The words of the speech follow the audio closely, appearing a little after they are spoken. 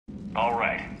All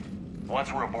right.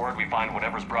 Once we're aboard, we find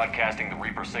whatever's broadcasting the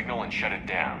Reaper signal and shut it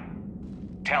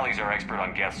down. Tally's our expert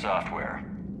on Geth software.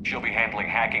 She'll be handling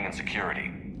hacking and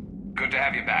security. Good to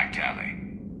have you back, Tally.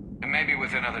 And maybe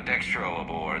with another Dextro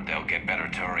aboard, they'll get better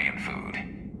Turian food.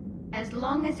 As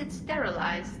long as it's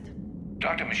sterilized.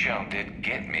 Dr. Michelle did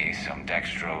get me some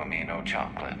Dextro amino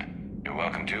chocolate. You're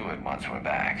welcome to it once we're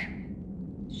back.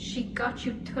 She got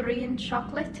you Turian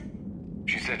chocolate?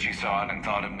 She said she saw it and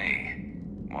thought of me.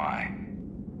 Why?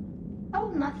 Oh,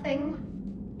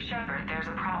 nothing. Shepard, there's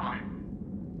a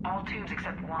problem. All tubes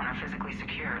except one are physically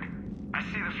secured. I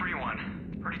see the free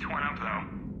one. Pretty torn up, though.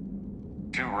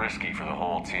 Too risky for the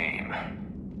whole team.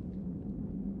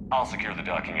 I'll secure the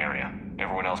docking area.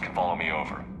 Everyone else can follow me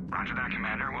over. Roger that,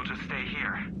 Commander. We'll just stay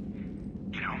here.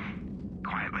 You know,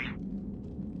 quietly.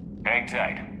 Hang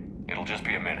tight. It'll just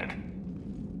be a minute.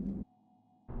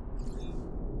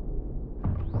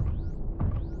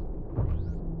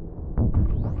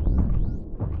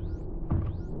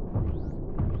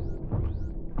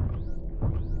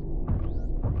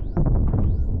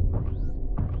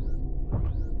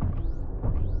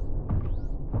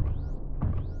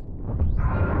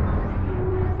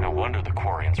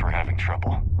 Were having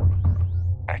trouble.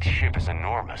 That ship is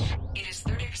enormous. It is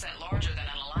 30% larger than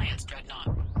an Alliance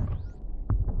Dreadnought.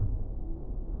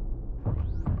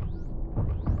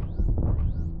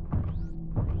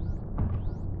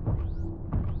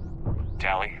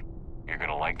 Tally, you're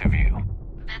gonna like the view.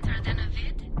 Better than a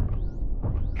vid?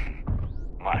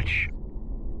 Much.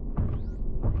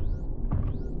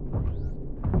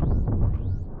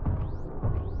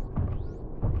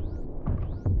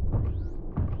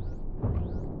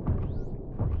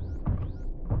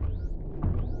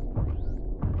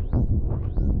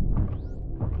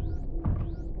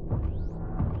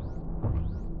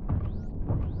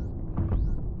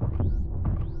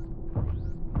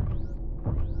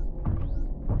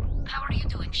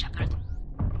 Shepard.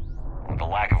 The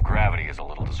lack of gravity is a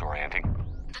little disorienting.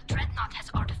 The Dreadnought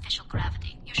has artificial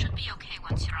gravity. You should be okay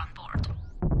once you're on board.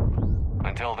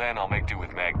 Until then, I'll make do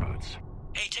with mag boots.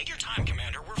 Hey, take your time,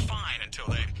 Commander. We're fine until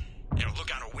they, look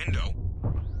out a window.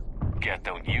 Geth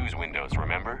don't use windows,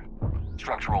 remember?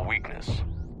 Structural weakness.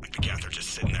 Like the Geth are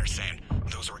just sitting there saying,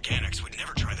 those organics would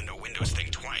never try the no windows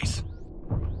thing twice.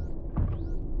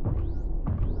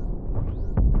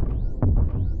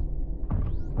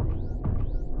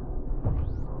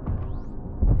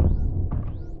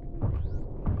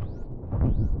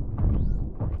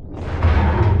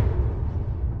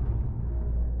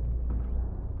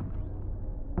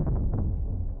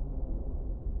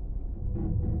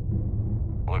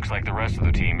 Looks like the rest of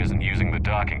the team isn't using the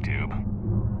docking tube.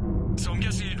 So I'm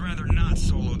guessing you'd rather not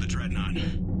solo the Dreadnought.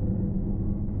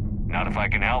 Not if I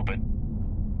can help it.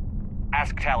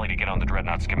 Ask Tally to get on the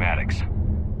Dreadnought schematics.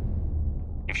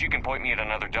 If she can point me at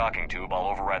another docking tube,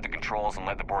 I'll override the controls and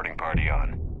let the boarding party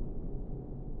on.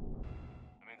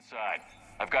 I'm inside.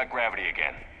 I've got gravity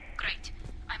again. Great.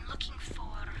 I'm looking for...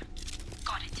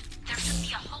 Got it. There should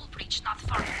be a hull breach not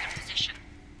far from your position.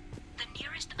 The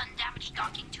nearest undamaged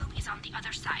docking tube is on the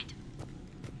other side.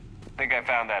 Think I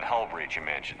found that hull breach you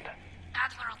mentioned.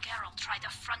 Admiral Geralt tried a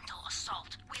frontal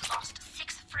assault. We lost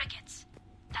 6 frigates.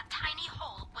 That tiny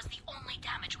hole was the only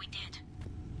damage we did.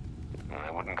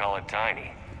 I wouldn't call it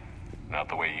tiny. Not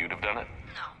the way you'd have done it?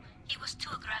 No, he was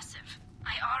too aggressive.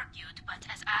 I argued, but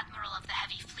as Admiral of the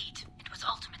Heavy Fleet, it was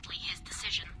ultimately his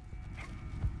decision.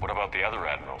 What about the other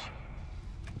admirals?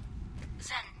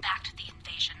 Zen backed the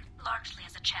invasion, largely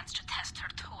as a chance to test her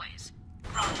toys.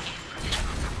 Rod gave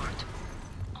provisional support.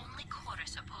 Only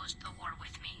Chorus opposed the war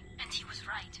with me, and he was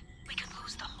right. We could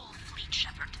lose the whole fleet,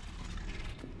 Shepard.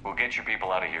 We'll get your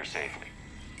people out of here safely.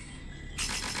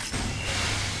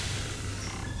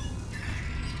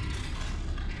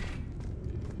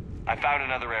 I found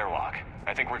another airlock.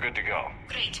 I think we're good to go.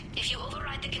 Great. If you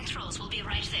override the controls, we'll be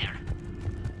right there.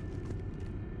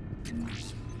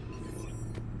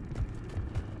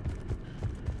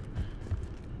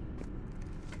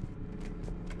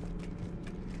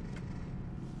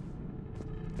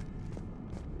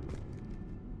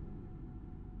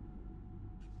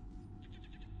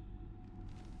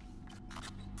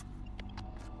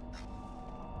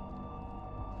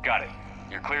 Got it.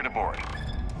 You're clear to board.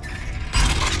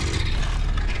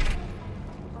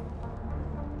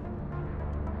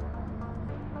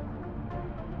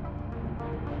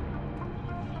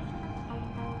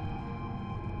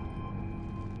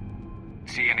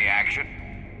 See any action?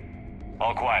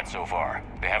 All quiet so far.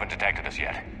 They haven't detected us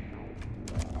yet.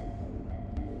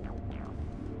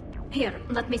 Here,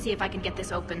 let me see if I can get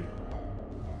this open.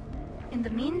 In the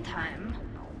meantime,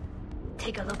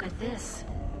 take a look at this.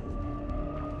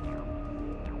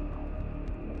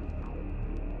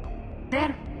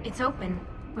 There, it's open.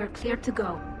 We're clear to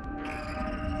go.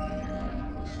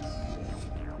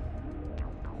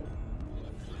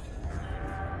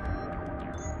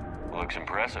 Looks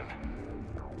impressive.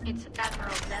 It's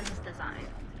Admiral Zen's design.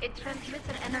 It transmits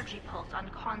an energy pulse on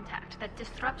contact that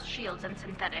disrupts shields and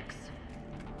synthetics.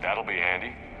 That'll be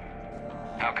handy.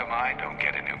 How come I don't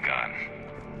get a new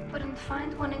gun? Couldn't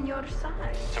find one in your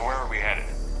size. So where are we headed?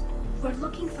 We're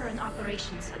looking for an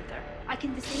operations center. I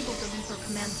can disable the Reaper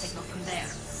command signal from there.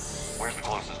 Where's the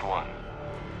closest one?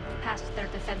 Past their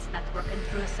defense network and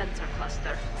through a sensor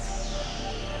cluster.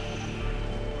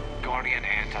 Guardian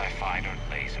anti-fighter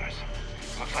lasers.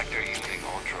 Looks like they're using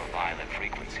ultraviolet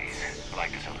frequencies,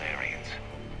 like the Solarians.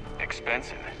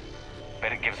 Expensive.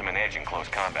 Bet it gives them an edge in close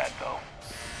combat, though.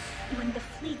 When the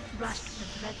fleet rushed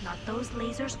the Dreadnought, those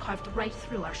lasers carved right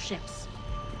through our ships.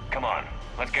 Come on,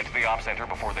 let's get to the op center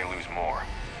before they lose more.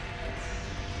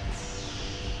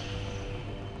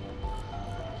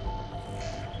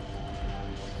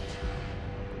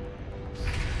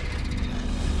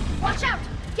 Watch out!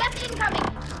 Geth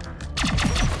incoming!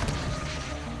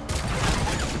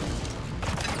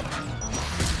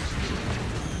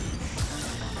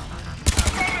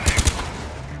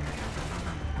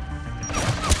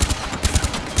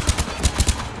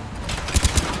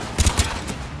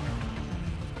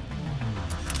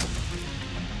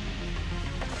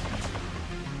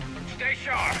 Stay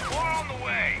sharp, more on the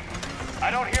way.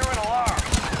 I don't hear an alarm.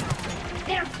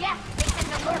 They're Geth! They can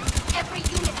alert every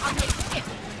unit on this ship!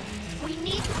 We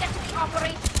need to get to the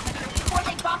operations center before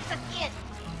they box us in!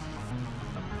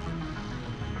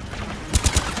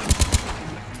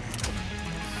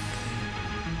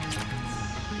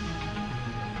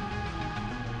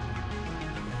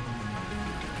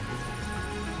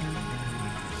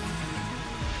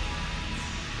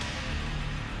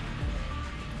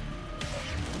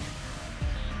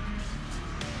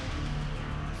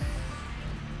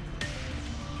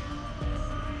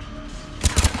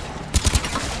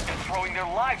 Throwing their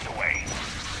lives away.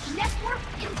 Network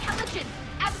intelligence!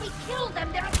 As we kill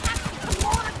them, their attacks become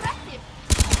more aggressive!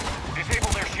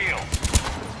 Disable their shields.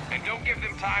 And don't give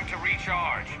them time to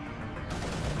recharge.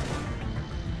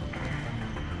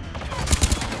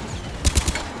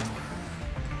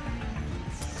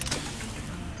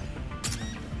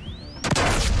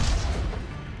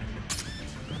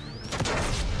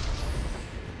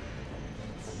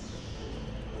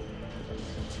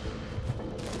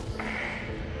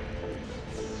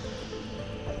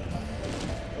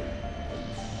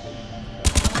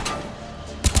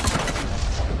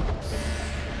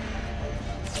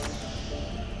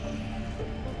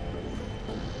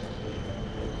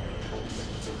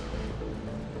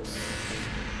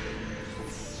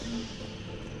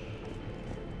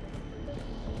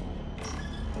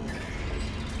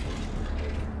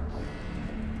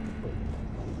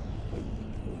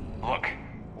 Look,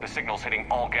 the signal's hitting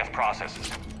all Geth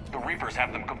processes. The Reapers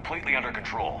have them completely under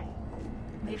control.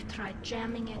 We've tried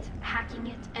jamming it, hacking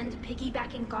it, and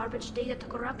piggybacking garbage data to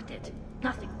corrupt it.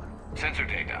 Nothing worked. Sensor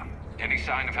data. Any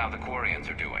sign of how the Quarians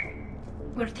are doing?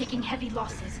 We're taking heavy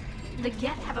losses. The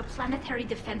Geth have a planetary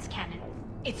defense cannon.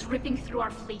 It's ripping through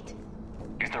our fleet.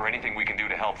 Is there anything we can do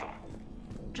to help them?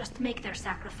 Just make their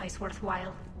sacrifice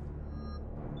worthwhile.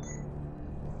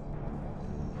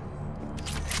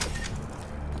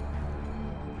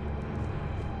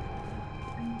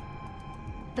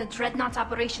 The Dreadnought's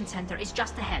operation center is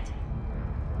just ahead.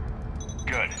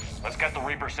 Good. Let's get the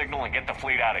Reaper signal and get the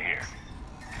fleet out of here.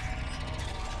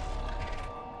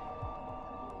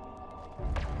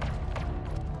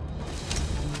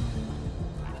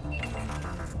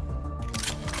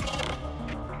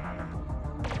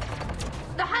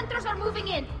 The hunters are moving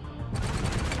in!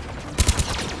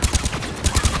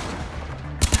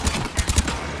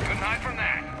 Good night from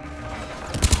that.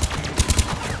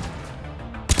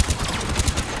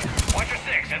 Watcher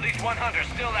 6, at least one hunter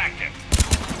still active.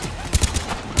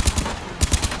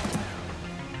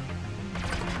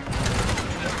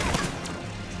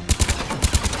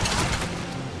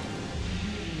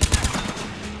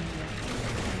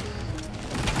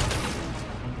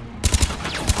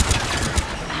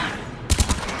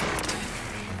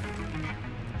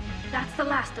 That's the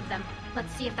last of them.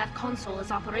 Let's see if that console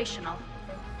is operational.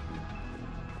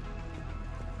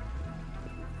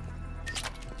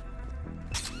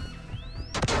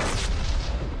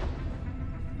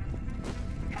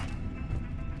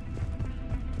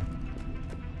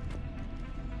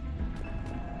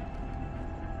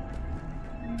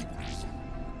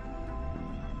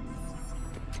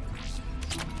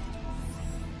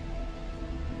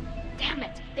 Damn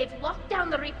it! They've locked down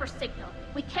the Reaper signal.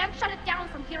 We can't shut it down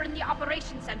from here in the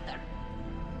operations center.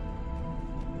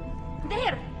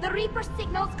 There! The Reaper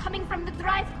signal's coming from the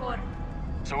drive core.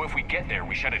 So if we get there,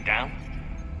 we shut it down?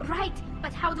 Right,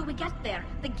 but how do we get there?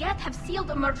 The Geth have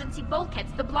sealed emergency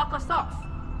bulkheads to block us off.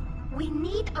 We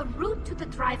need a route to the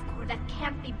drive core that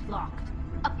can't be blocked.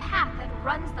 A path that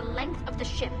runs the length of the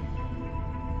ship.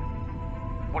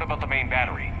 What about the main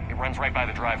battery? It runs right by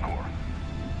the drive core.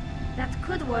 That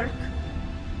could work.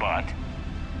 But?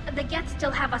 The Geth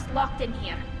still have us locked in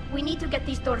here. We need to get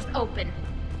these doors open.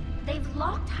 They've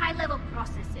locked high-level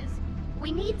processes.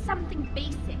 We need something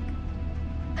basic.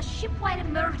 A ship-wide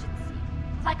emergency.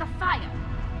 Like a fire.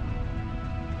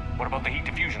 What about the heat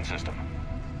diffusion system?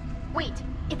 Wait,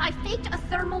 if I faked a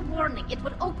thermal warning, it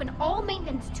would open all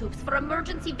maintenance tubes for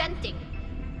emergency venting.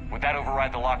 Would that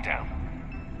override the lockdown?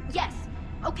 Yes.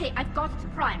 Okay, I've got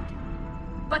it primed.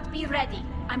 But be ready.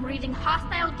 I'm reading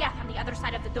hostile Geth on the other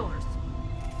side of the doors.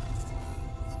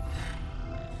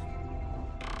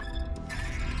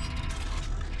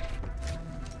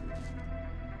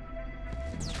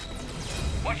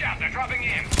 Watch out, they're dropping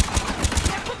in!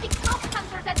 They're putting smoke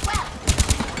sensors as well!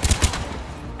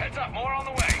 Heads up, more on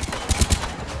the way!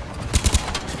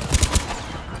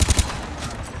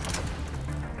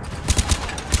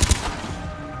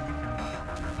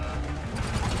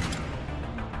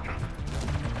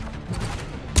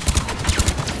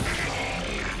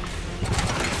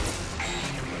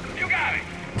 You got it!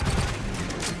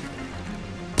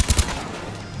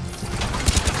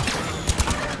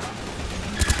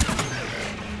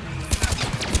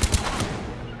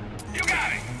 You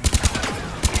got it!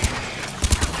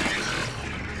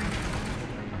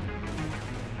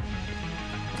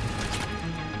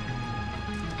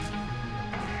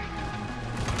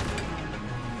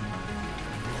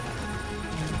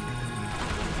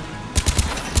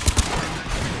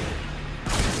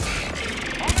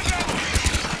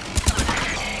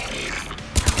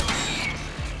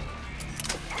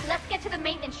 Let's get to the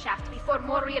maintenance shaft before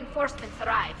more reinforcements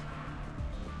arrive.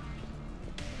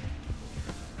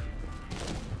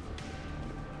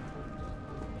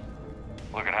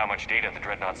 Look at how much data the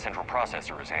Dreadnought central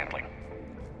processor is handling.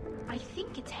 I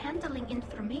think it's handling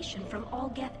information from all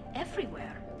Geth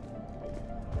everywhere.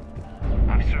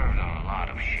 I've served on a lot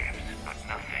of ships, but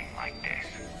nothing like this.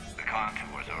 The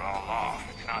contours are all off.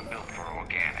 It's not built for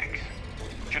organics.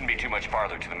 Shouldn't be too much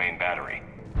farther to the main battery.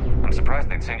 I'm surprised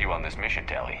they'd send you on this mission,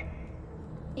 Tali.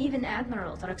 Even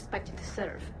admirals are expected to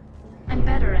serve. I'm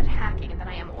better at hacking than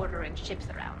I am ordering ships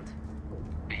around.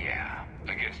 Yeah,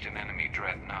 against an enemy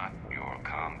dreadnought, your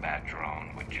combat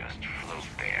drone would just float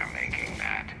there making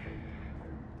that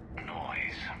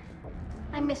noise.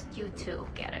 I missed you too,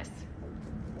 Garrus.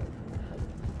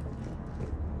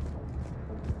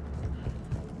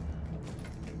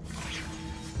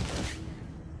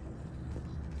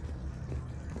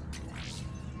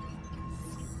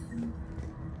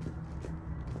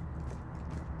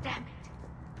 Damn it.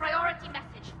 Priority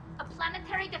message. A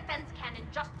planetary defense cannon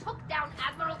just took down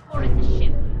Admiral Horus's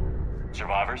ship.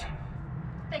 Survivors?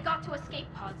 They got to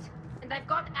escape pods, and I've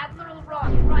got Admiral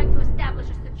Ron trying to establish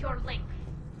a secure link.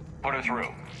 Put her through.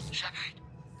 Shepard,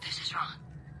 this is Ron.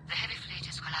 The heavy fleet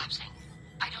is collapsing.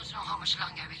 I don't know how much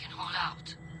longer we can hold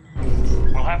out.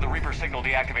 We'll have the Reaper signal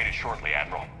deactivated shortly,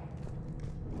 Admiral.